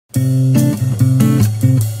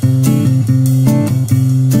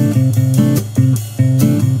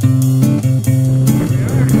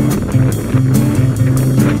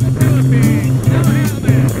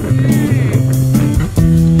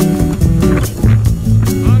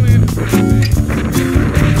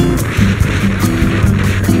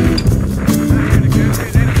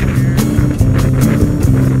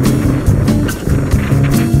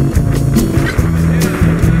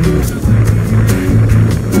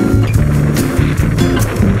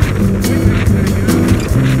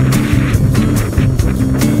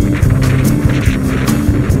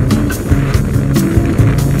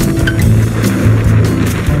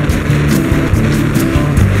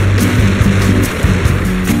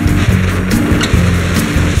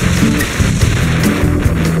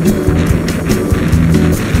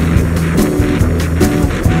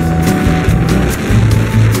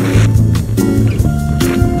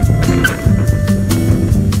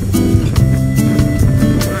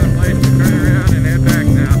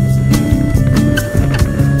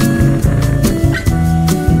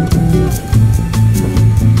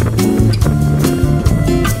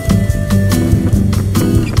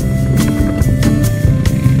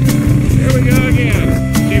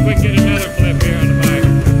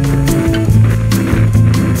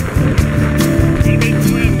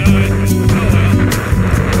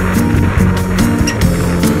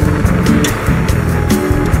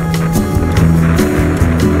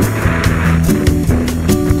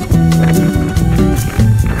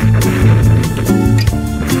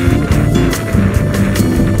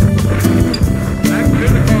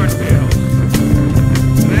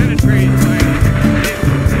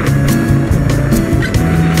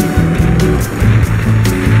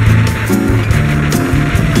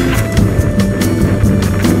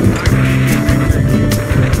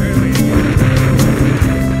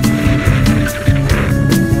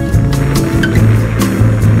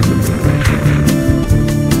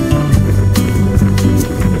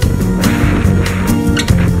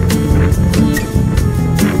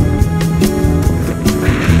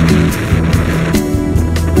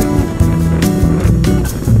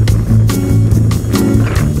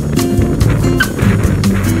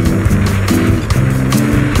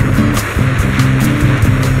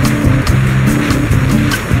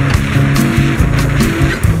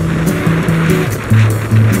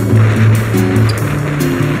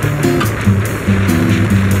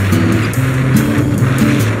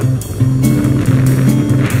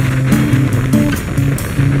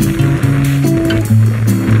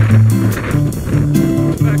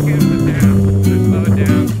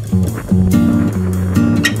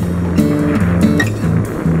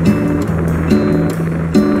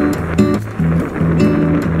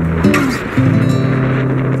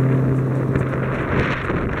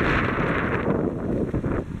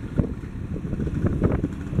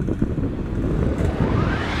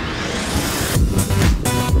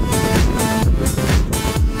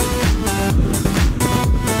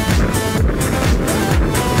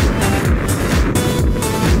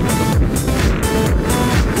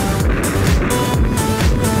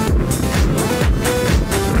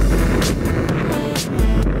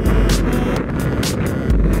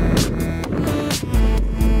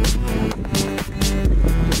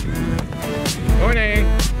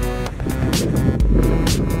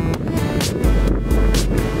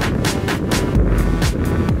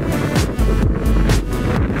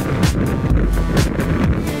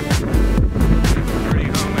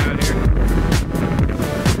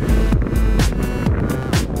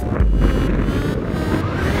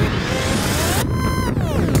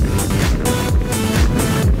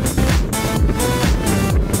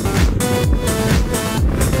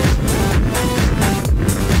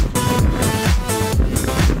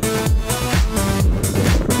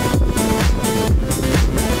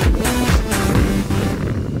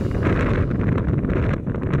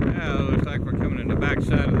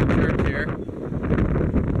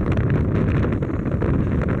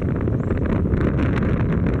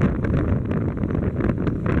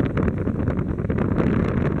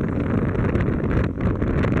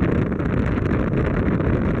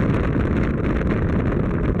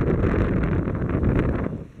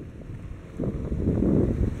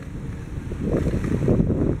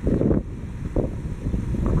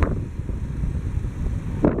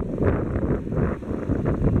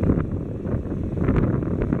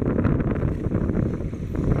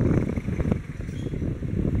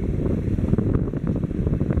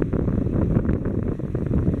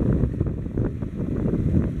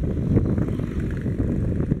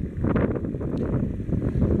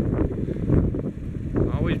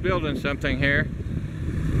Building something here.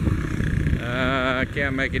 I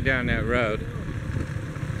can't make it down that road.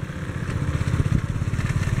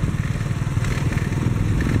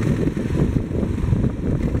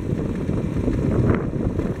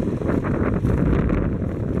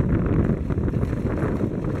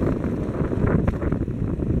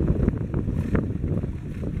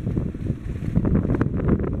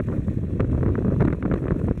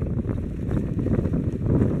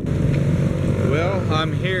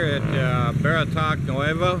 I'm here at Barotac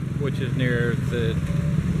Nuevo, which is near the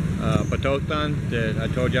Barotac that I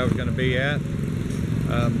told you I was going to be at.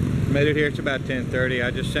 Made it here. It's about 10:30. I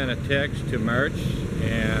just sent a text to Merch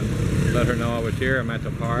and let her know I was here. I'm at the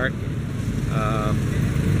park.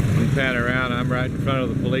 I'm panning around. I'm right in front of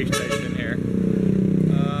the police station here.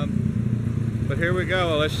 But here we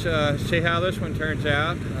go. Let's see how this one turns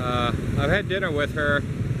out. I've had dinner with her.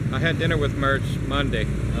 I had dinner with Merch Monday.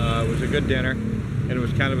 It was a good dinner. And it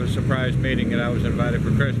was kind of a surprise meeting, and I was invited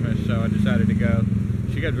for Christmas, so I decided to go.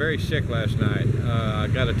 She got very sick last night. I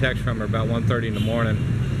got a text from her about 1:30 in the morning,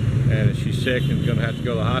 and she's sick and going to have to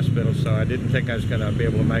go to the hospital, so I didn't think I was going to be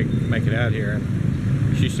able to make it out here.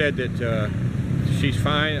 And she said that she's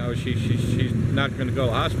fine. Oh, she's not going to go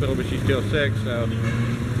to the hospital, but she's still sick, so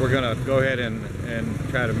we're going to go ahead and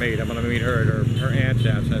try to meet. I'm going to meet her at her aunt's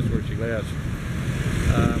house. That's where she lives.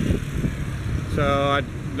 So I'm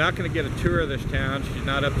not going to get a tour of this town. She's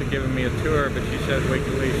not up to giving me a tour, but she said we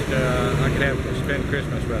could at least I could have spend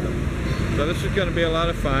Christmas with them. So this is going to be a lot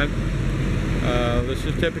of fun. This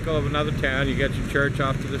is typical of another town. You get your church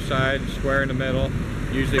off to the side, square in the middle,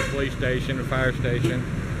 usually a police station or fire station.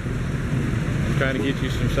 I'm trying to get you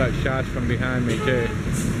some such shots from behind me too.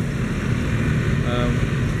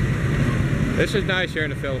 This is nice here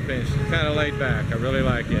in the Philippines. It's kind of laid back. I really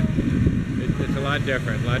like it. It's a lot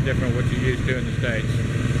different what you're used to in the States.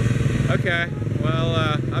 Okay, well,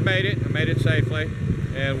 I made it safely,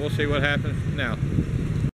 and we'll see what happens now.